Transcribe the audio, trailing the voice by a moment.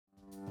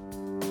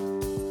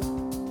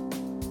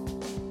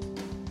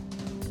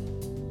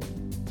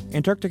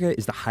Antarctica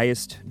is the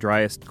highest,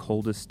 driest,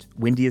 coldest,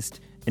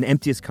 windiest, and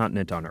emptiest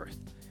continent on Earth.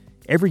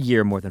 Every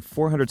year, more than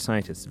 400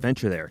 scientists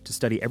venture there to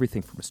study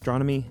everything from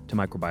astronomy to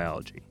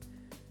microbiology.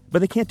 But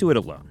they can't do it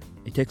alone.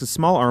 It takes a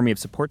small army of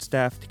support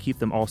staff to keep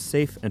them all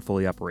safe and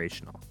fully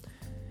operational.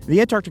 The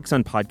Antarctic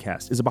Sun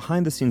podcast is a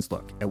behind-the-scenes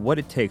look at what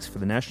it takes for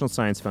the National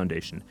Science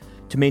Foundation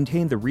to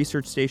maintain the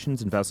research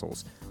stations and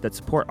vessels that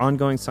support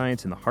ongoing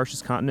science in the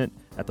harshest continent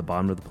at the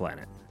bottom of the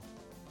planet.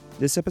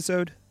 This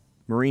episode,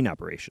 Marine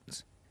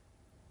Operations.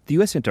 The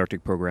U.S.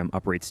 Antarctic Program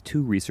operates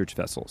 2 research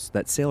vessels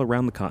that sail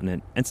around the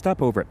continent and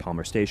stop over at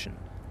Palmer Station,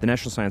 the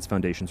National Science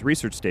Foundation's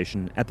research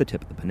station at the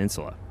tip of the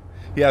peninsula.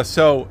 Yeah,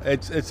 so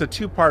it's a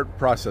 2-part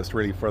process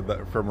really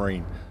for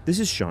Marine. This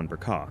is Sean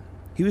Burkaw.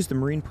 He was the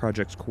Marine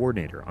Projects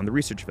Coordinator on the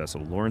research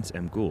vessel Lawrence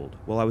M. Gould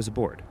while I was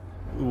aboard.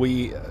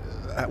 We,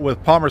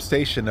 with Palmer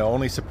Station, the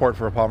only support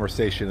for Palmer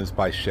Station is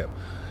by ship.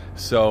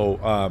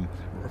 So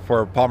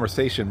for Palmer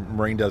Station,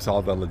 Marine does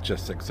all the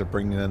logistics of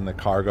bringing in the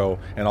cargo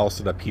and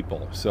also the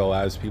people. So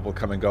as people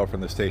come and go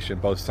from the station,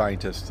 both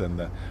scientists and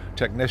the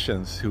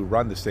technicians who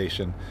run the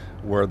station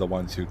were the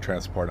ones who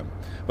transport them.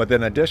 But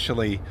then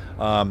additionally,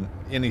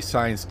 any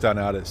science done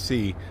out at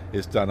sea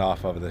is done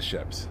off of the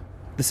ships.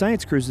 The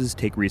science cruises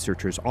take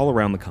researchers all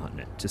around the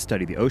continent to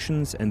study the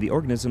oceans and the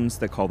organisms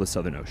that call the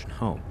Southern Ocean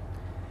home.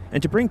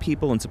 And to bring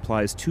people and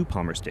supplies to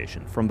Palmer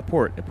Station from the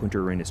port at Punta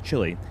Arenas,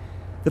 Chile,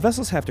 the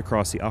vessels have to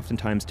cross the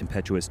oftentimes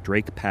tempestuous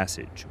Drake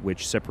Passage,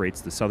 which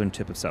separates the southern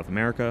tip of South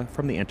America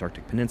from the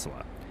Antarctic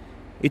Peninsula.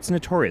 It's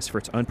notorious for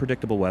its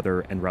unpredictable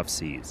weather and rough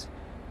seas.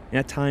 And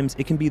at times,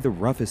 it can be the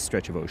roughest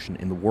stretch of ocean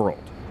in the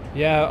world.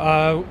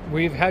 Yeah,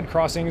 we've had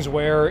crossings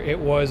where it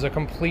was a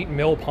complete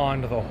mill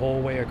pond the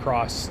whole way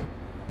across.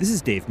 This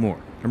is Dave Moore,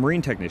 a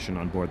marine technician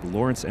on board the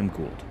Lawrence M.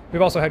 Gould.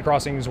 We've also had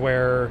crossings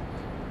where,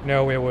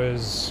 it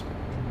was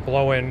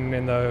blowing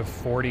in the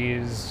 40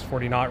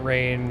 knot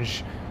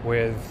range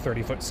with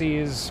 30-foot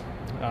seas.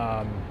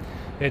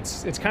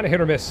 It's kind of hit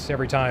or miss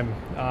every time.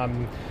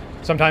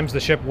 Sometimes the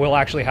ship will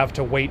actually have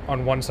to wait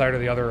on one side or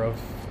the other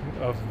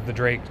of the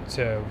Drake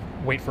to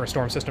wait for a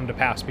storm system to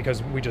pass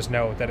because we just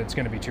know that it's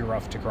going to be too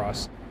rough to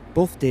cross.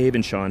 Both Dave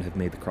and Sean have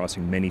made the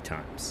crossing many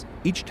times.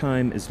 Each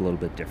time is a little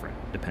bit different,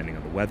 depending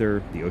on the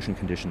weather, the ocean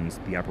conditions,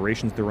 the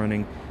operations they're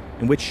running,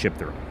 and which ship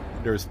they're on.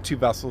 There's 2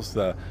 vessels,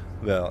 the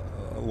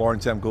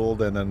Lawrence M.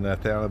 Gould and then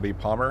Nathaniel B.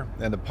 Palmer.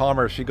 And the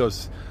Palmer, she's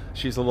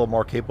a little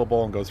more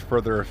capable and goes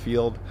further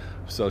afield,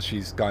 so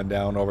she's gone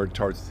down over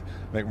towards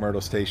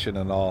McMurdo Station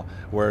and all,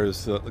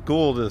 whereas the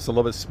Gould is a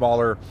little bit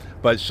smaller,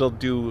 but she'll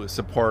do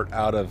support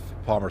out of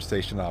Palmer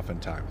Station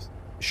oftentimes.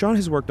 Sean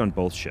has worked on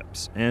both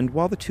ships, and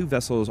while the 2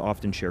 vessels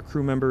often share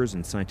crew members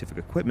and scientific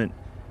equipment,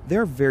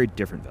 they're very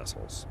different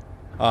vessels.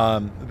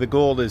 The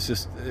Gould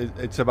is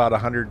it's about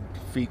 100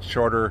 feet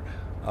shorter,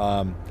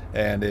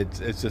 and it's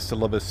just a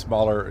little bit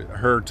smaller.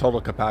 Her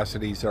total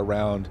capacity is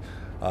around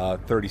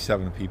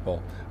 37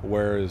 people,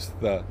 whereas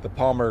the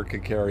Palmer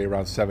could carry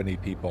around 70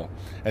 people.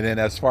 And then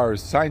as far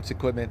as science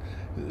equipment,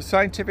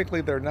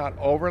 scientifically they're not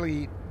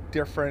overly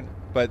different,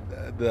 but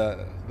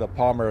the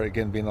Palmer,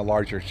 again being a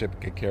larger ship,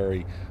 could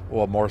carry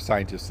more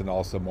scientists and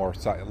also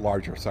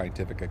larger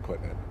scientific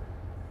equipment.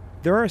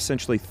 There are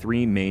essentially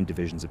 3 main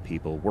divisions of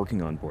people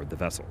working on board the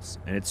vessels,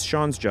 and it's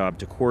Sean's job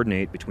to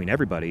coordinate between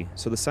everybody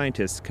so the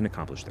scientists can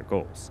accomplish their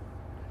goals.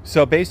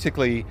 So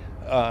basically,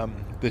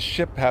 the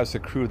ship has a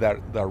crew that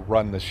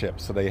run the ship.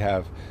 So they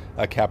have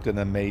a captain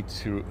and mates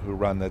who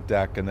run the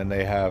deck, and then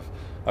they have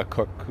a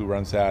cook who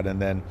runs that,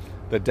 and then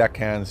the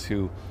deckhands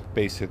who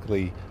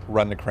basically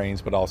run the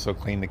cranes but also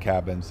clean the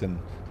cabins and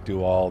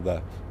do all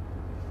the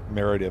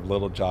myriad of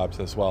little jobs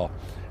as well.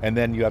 And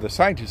then you have the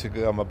scientists who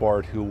come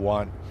aboard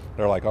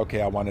they're like,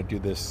 okay, I want to do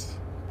this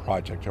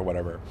project or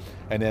whatever.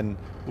 And then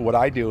what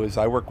I do is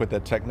I work with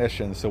the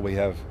technicians. So we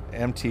have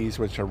MTs,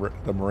 which are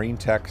the marine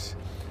techs,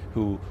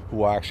 who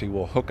actually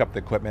will hook up the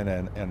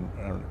equipment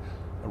and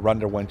run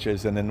the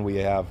winches. And then we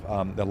have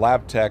the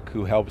lab tech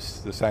who helps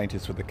the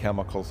scientists with the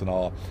chemicals and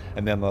all.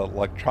 And then the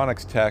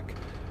electronics tech,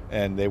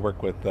 and they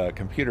work with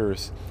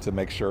computers to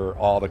make sure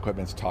all the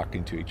equipment's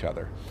talking to each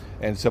other.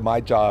 And so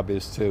my job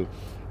is to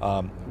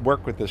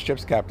work with the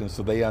ship's captains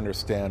so they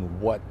understand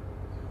what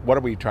are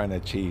we trying to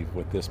achieve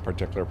with this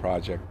particular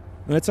project.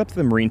 And it's up to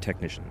the marine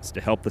technicians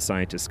to help the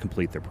scientists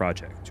complete their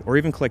project, or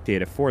even collect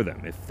data for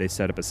them if they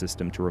set up a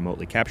system to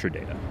remotely capture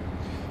data.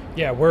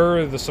 Yeah,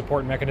 we're the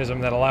support mechanism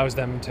that allows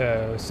them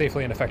to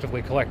safely and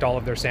effectively collect all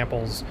of their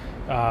samples.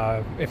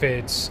 If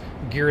it's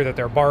gear that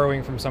they're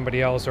borrowing from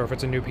somebody else, or if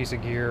it's a new piece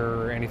of gear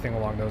or anything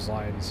along those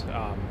lines.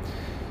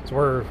 So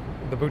we're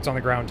the boots on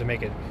the ground to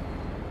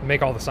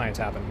make all the science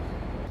happen.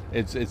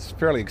 It's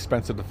fairly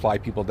expensive to fly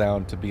people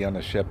down to be on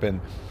a ship,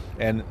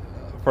 and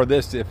for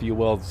this, if you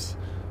will, it's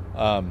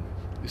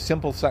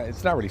simple science.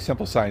 It's not really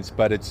simple science,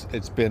 but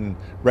it's been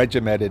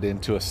regimented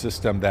into a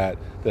system that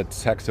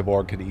techs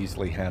aboard could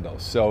easily handle.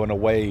 So in a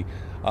way,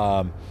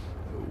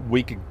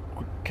 we could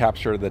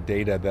capture the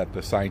data that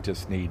the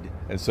scientists need,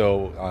 and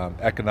so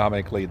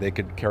economically they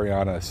could carry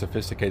on a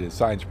sophisticated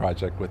science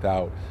project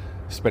without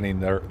spending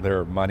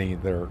their money,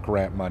 their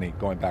grant money,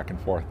 going back and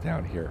forth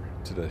down here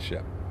to the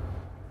ship.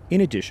 In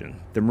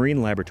addition, the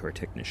marine laboratory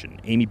technician,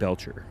 Amy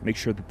Belcher, makes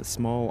sure that the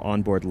small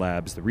onboard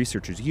labs the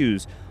researchers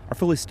use are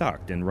fully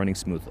stocked and running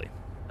smoothly.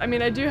 I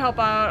mean, I do help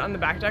out on the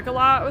back deck a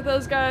lot with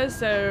those guys,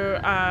 so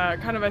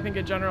kind of I think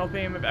a general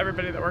theme of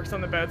everybody that works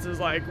on the boats is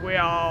like we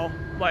all,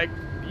 like,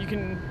 you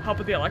can help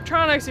with the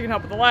electronics, you can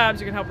help with the labs,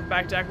 you can help with the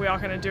back deck, we all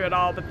kind of do it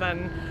all, but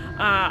then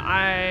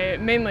I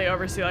mainly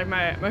oversee, like,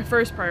 my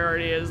first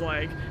priority is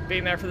like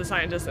being there for the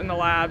scientists in the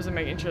labs and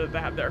making sure that they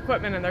have their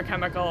equipment and their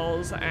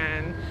chemicals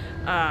and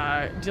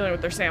dealing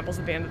with their samples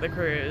at the end of the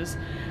cruise.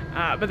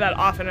 But that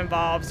often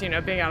involves,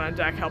 being out on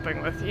deck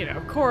helping with,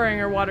 coring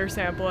or water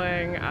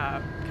sampling,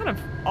 kind of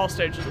all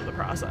stages of the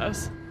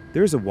process.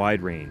 There is a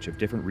wide range of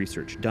different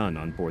research done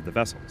on board the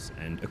vessels,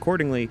 and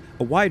accordingly,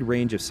 a wide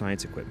range of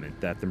science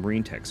equipment that the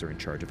marine techs are in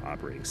charge of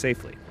operating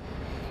safely.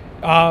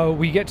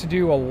 We get to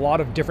do a lot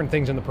of different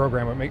things in the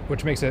program,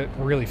 which makes it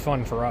really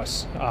fun for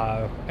us.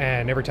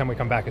 And every time we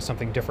come back is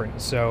something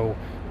different. So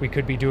we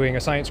could be doing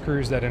a science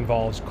cruise that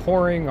involves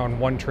coring on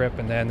one trip,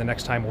 and then the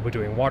next time we'll be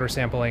doing water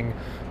sampling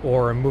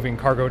or moving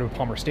cargo to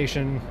Palmer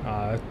Station.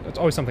 It's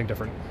always something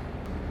different.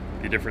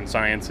 The different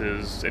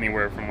sciences,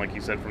 anywhere from, like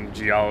you said, from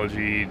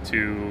geology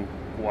to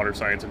water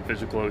science and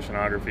physical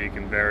oceanography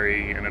can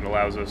vary, and it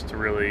allows us to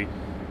really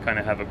kind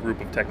of have a group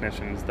of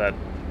technicians that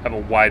have a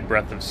wide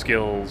breadth of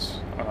skills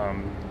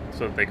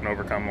so that they can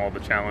overcome all the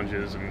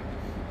challenges and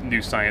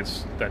new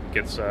science that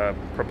gets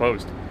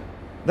proposed.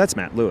 That's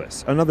Matt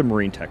Lewis, another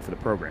marine tech for the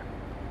program.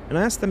 And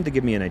I asked them to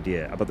give me an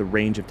idea about the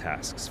range of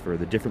tasks for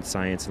the different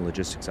science and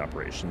logistics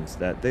operations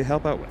that they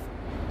help out with.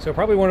 So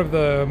probably one of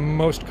the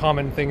most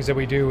common things that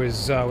we do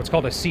is what's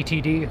called a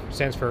CTD,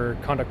 stands for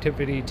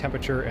conductivity,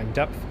 temperature, and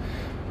depth.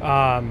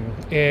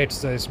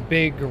 It's this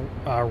big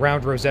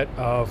round rosette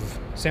of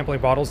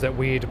sampling bottles that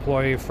we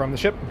deploy from the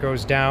ship. It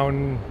goes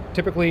down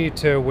typically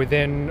to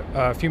within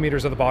a few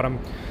meters of the bottom,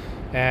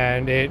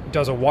 and it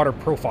does a water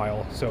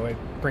profile. So it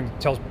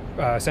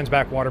sends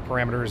back water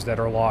parameters that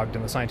are logged,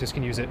 and the scientists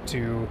can use it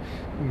to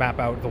map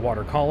out the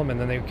water column, and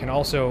then they can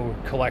also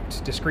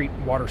collect discrete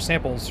water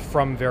samples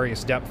from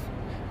various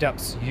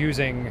depths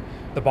using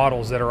the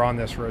bottles that are on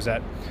this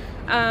rosette.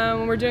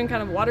 When we're doing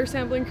kind of water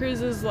sampling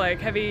cruises, like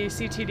heavy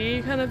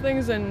CTD kind of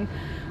things, and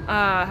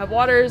have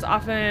waters,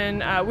 often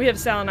we have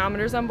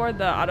salinometers on board,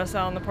 the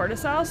autosal and the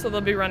portasal, so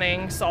they'll be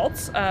running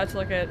salts to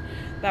look at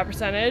that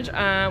percentage.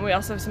 We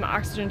also have some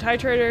oxygen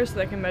titrators so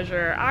they can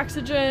measure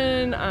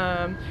oxygen.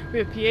 We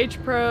have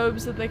pH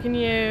probes that they can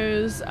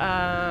use.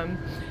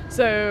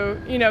 So,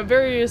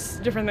 various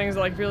different things,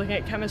 like if you're looking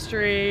at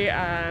chemistry,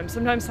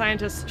 sometimes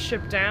scientists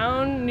ship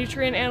down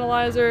nutrient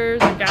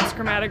analyzers and gas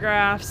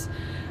chromatographs.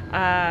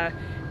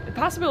 The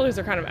possibilities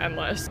are kind of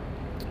endless.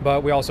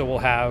 But we also will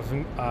have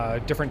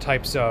different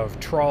types of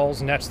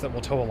trawls, nets that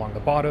will tow along the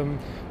bottom.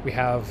 We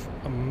have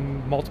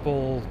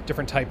multiple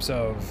different types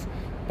of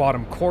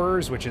bottom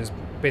corers, which is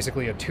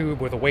basically a tube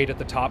with a weight at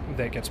the top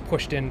that gets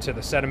pushed into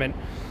the sediment,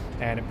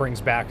 and it brings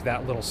back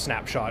that little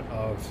snapshot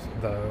of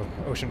the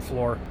ocean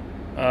floor.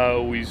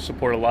 We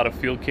support a lot of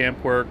field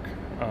camp work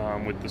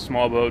with the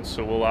small boats,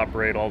 so we'll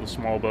operate all the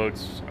small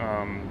boats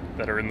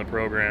that are in the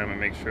program and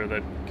make sure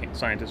that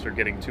scientists are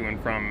getting to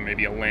and from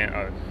maybe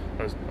a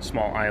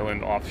small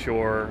island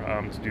offshore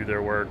to do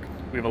their work.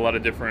 We have a lot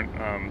of different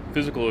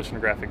physical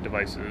oceanographic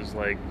devices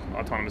like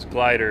autonomous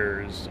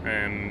gliders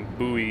and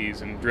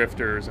buoys and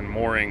drifters and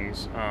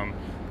moorings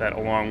that,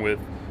 along with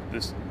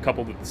this,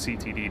 coupled with the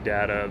CTD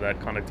data, that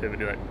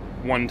conductivity, that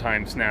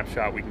one-time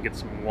snapshot, we can get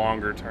some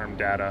longer-term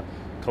data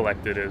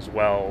collected as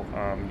well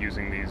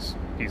using these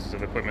pieces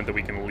of equipment that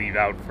we can leave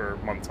out for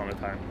months on a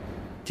time.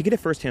 To get a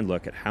first-hand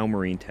look at how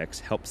marine techs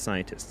help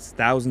scientists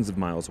thousands of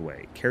miles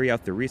away carry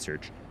out their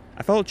research,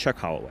 I followed Chuck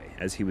Holloway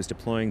as he was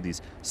deploying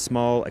these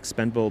small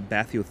expendable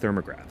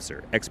bathyothermographs,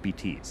 or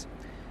XBTs.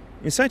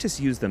 And scientists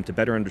use them to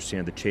better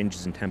understand the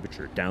changes in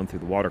temperature down through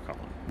the water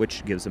column,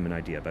 which gives them an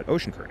idea about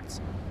ocean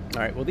currents.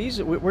 All right, well,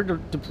 we're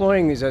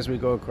deploying these as we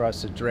go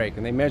across the Drake,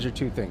 and they measure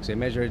two things. They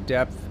measure a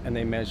depth and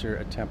they measure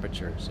a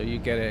temperature. So you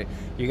get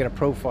a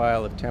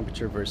profile of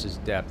temperature versus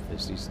depth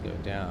as these go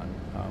down.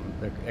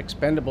 They're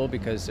expendable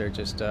because they're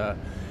just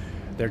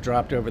they're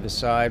dropped over the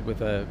side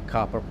with a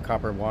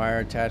copper wire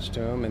attached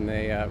to them, and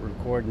they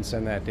record and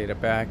send that data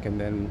back,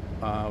 and then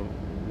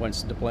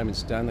once the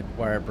deployment's done, the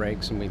wire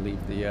breaks and we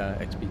leave the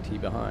XBT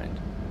behind.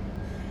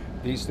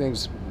 These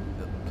things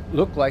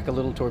look like a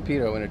little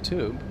torpedo in a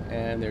tube,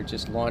 and they're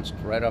just launched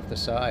right off the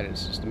side.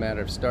 It's just a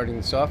matter of starting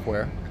the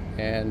software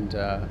and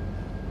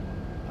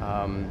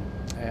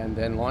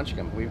then launching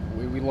them.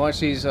 We launch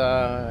these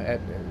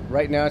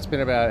right now. It's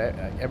been about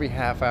every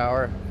half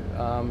hour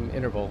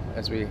interval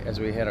as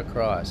we head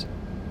across.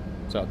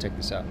 So I'll take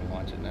this out and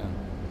launch it now.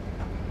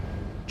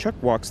 Chuck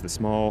walks the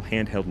small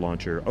handheld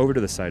launcher over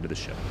to the side of the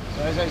ship.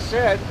 So as I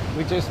said,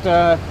 we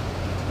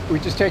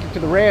just take it to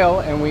the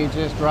rail and we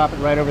just drop it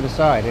right over the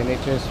side, and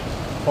it just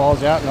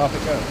falls out and off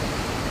it goes.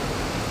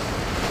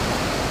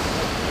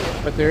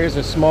 But there is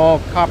a small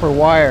copper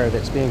wire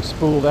that's being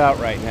spooled out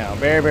right now,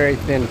 very, very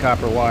thin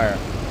copper wire.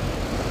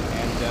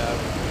 And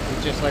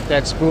just let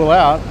that spool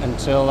out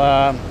until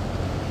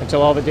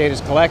all the data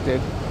is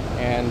collected,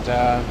 and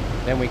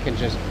then we can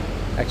just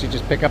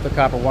pick up the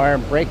copper wire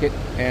and break it,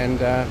 and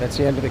that's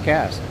the end of the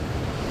cast.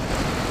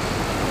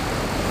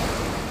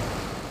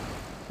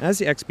 As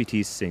the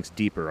XPT sinks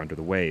deeper under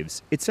the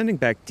waves, it's sending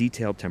back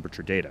detailed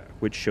temperature data,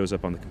 which shows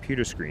up on the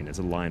computer screen as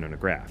a line on a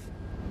graph.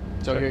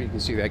 So here you can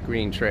see that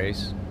green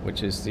trace,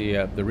 which is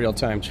the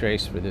real-time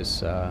trace for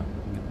this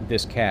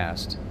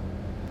cast.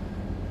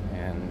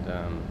 And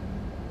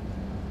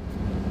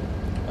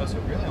so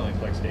it really only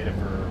collects data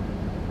for a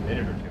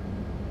minute or two.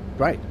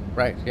 Right,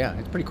 yeah,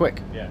 it's pretty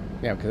quick. Yeah,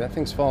 because that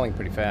thing's falling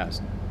pretty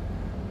fast.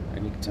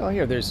 And you can tell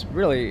here, it's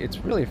really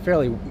a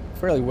fairly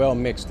well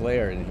mixed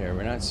layer in here.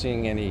 We're not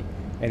seeing any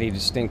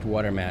distinct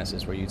water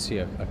masses where you'd see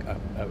a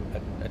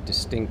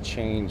distinct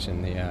change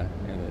in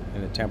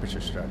the temperature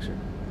structure.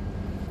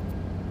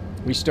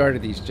 We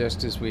started these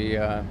just as we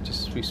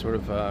sort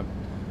of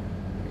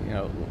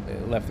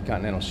left the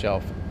continental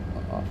shelf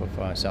off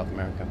of South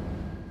America.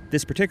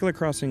 This particular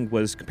crossing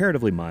was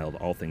comparatively mild,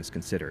 all things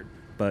considered.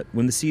 But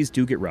when the seas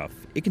do get rough,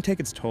 it can take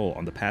its toll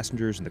on the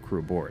passengers and the crew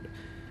aboard.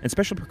 And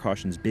special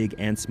precautions, big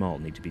and small,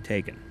 need to be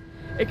taken.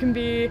 It can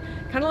be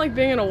kind of like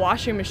being in a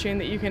washing machine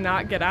that you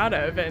cannot get out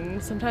of,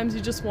 and sometimes you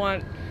just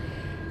want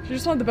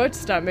the boat to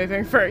stop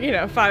moving for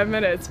 5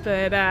 minutes.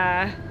 But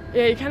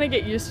you kind of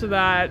get used to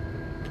that.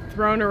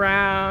 Thrown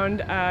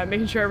around,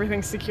 making sure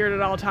everything's secured at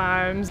all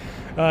times.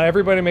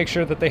 Everybody makes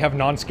sure that they have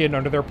non-skid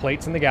under their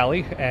plates in the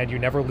galley, and you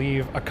never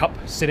leave a cup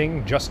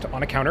sitting just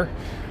on a counter.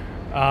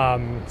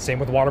 Same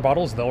with water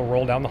bottles, they'll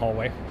roll down the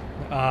hallway.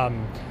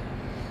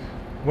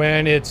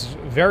 When it's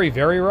very,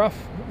 very rough,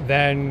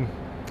 then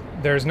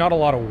there's not a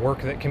lot of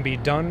work that can be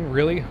done,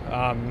 really,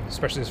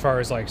 especially as far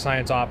as like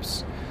science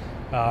ops.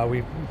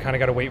 We kind of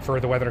got to wait for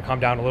the weather to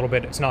calm down a little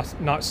bit. It's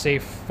not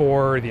safe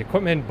for the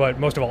equipment, but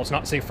most of all, it's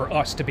not safe for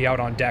us to be out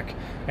on deck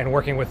and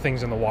working with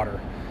things in the water.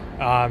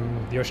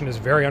 The ocean is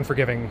very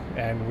unforgiving,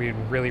 and we'd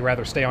really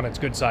rather stay on its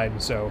good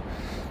side. So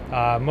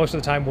most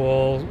of the time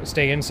we'll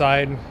stay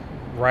inside,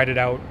 ride it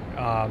out.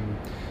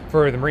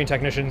 For the marine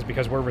technicians,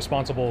 because we're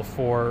responsible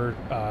for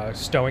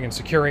stowing and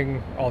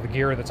securing all the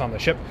gear that's on the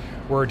ship,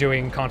 we're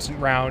doing constant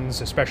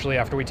rounds, especially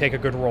after we take a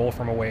good roll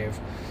from a wave,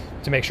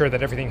 to make sure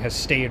that everything has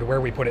stayed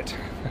where we put it,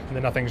 and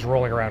that nothing's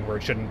rolling around where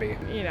it shouldn't be.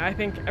 I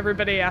think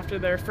everybody after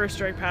their first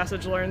drake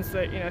passage learns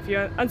that, if you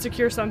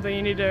unsecure something,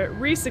 you need to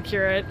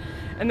re-secure it,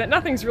 and that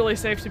nothing's really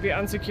safe to be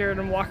unsecured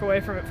and walk away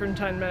from it for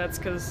 10 minutes,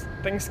 because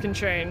things can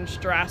change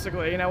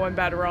drastically, one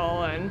bad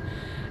roll, and,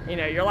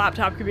 your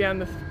laptop could be on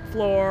the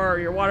floor, or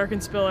your water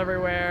can spill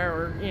everywhere,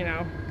 or,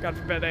 God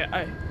forbid,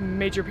 a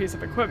major piece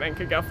of equipment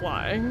could go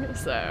flying.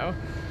 So,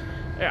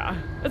 yeah,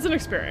 it's an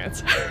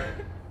experience.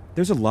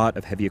 There's a lot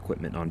of heavy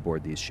equipment on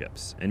board these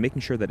ships, and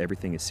making sure that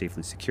everything is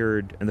safely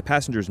secured and the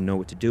passengers know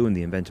what to do in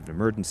the event of an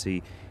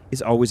emergency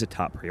is always a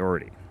top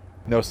priority.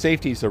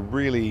 Safety is a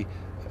really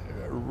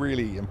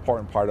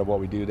important part of what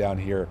we do down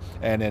here,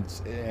 and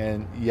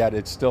yet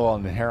it's still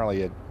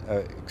inherently an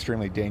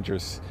extremely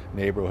dangerous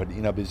neighborhood,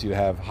 because you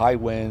have high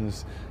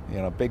winds,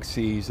 big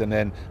seas, and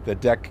then the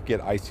deck can get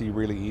icy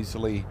really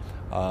easily,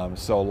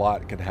 so a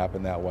lot could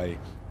happen that way.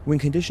 When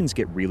conditions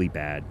get really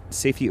bad,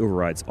 safety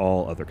overrides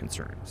all other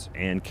concerns,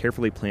 and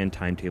carefully planned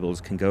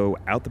timetables can go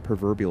out the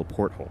proverbial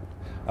porthole.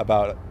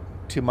 About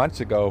 2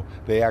 months ago,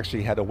 they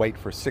actually had to wait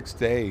for 6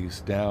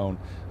 days down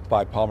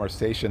by Palmer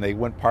Station. They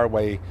went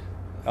partway.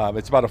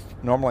 It's about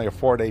normally a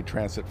 4-day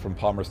transit from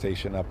Palmer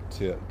Station up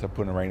to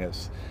Punta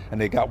Arenas,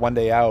 and they got 1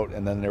 day out,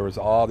 and then there was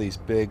all these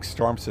big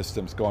storm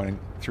systems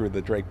going through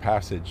the Drake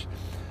Passage,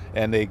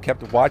 and they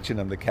kept watching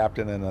them, the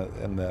captain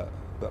and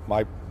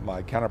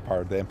my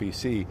counterpart, the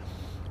MPC,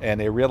 and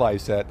they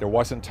realized that there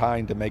wasn't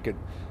time to make it.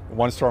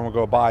 One storm would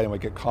go by and we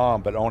get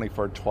calm, but only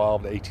for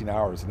 12 to 18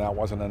 hours, and that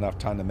wasn't enough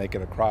time to make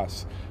it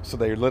across. So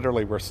they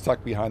literally were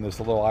stuck behind this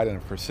little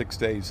island for 6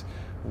 days,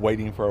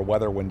 waiting for a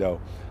weather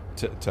window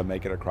to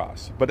make it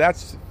across. But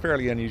that's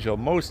fairly unusual.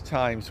 Most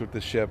times with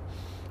the ship,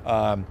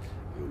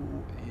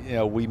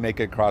 we make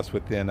it across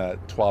within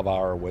 12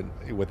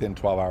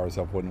 hours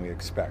of when we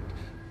expect.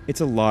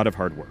 It's a lot of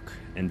hard work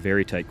and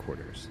very tight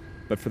quarters.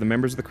 But for the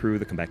members of the crew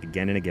that come back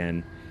again and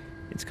again,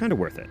 it's kind of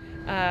worth it.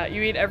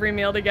 You eat every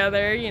meal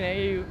together,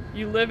 you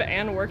live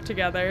and work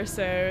together,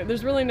 so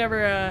there's really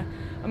never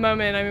a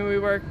moment. I mean, we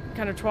work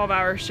kind of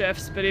 12-hour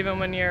shifts, but even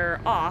when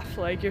you're off,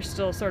 you're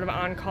still sort of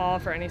on call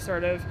for any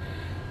sort of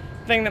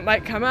thing that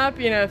might come up.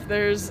 If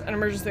there's an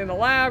emergency in the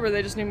lab or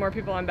they just need more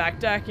people on back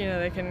deck,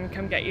 they can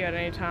come get you at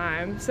any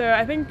time. So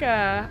I think,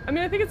 I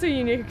think it's a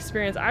unique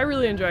experience. I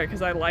really enjoy it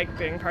because I like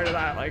being part of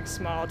that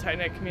small,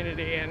 tight-knit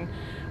community, and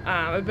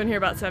I've been here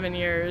about 7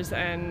 years,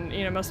 and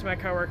most of my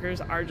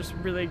coworkers are just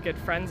really good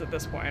friends at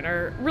this point,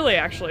 or really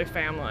actually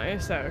family.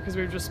 So because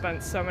we've just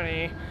spent so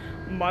many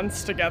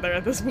months together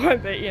at this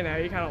point that you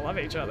kind of love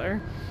each other.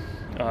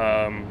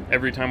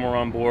 Every time we're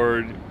on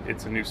board,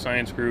 it's a new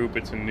science group,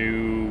 it's a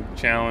new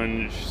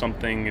challenge.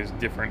 Something is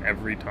different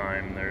every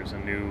time. There's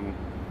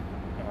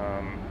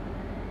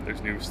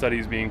new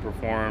studies being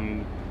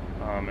performed.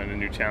 and a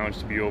new challenge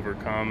to be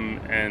overcome,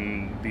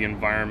 and the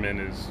environment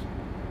is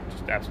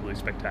just absolutely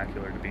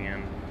spectacular to be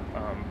in,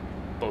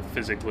 both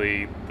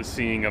physically, the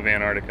seeing of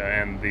Antarctica,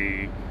 and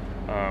the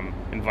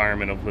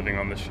environment of living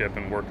on the ship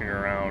and working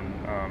around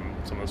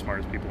some of the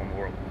smartest people in the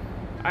world.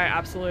 I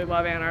absolutely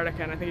love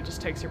Antarctica, and I think it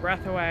just takes your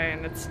breath away,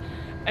 and it's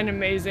an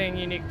amazing,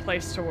 unique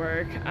place to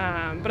work.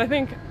 But I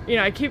think,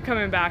 I keep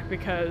coming back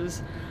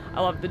because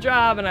I love the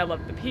job and I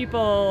love the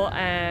people,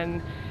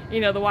 and,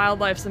 the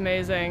wildlife's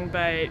amazing,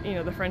 but,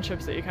 the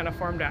friendships that you kind of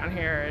form down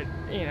here,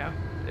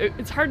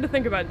 it's hard to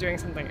think about doing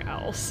something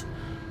else.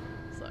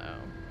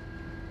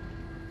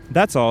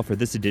 That's all for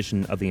this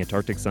edition of the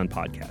Antarctic Sun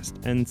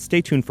podcast, and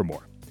stay tuned for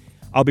more.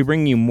 I'll be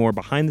bringing you more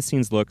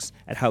behind-the-scenes looks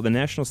at how the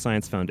National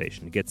Science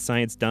Foundation gets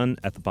science done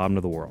at the bottom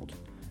of the world.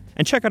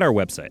 And check out our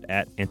website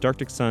at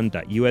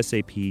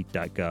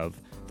antarcticsun.usap.gov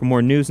for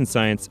more news and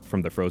science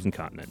from the frozen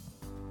continent.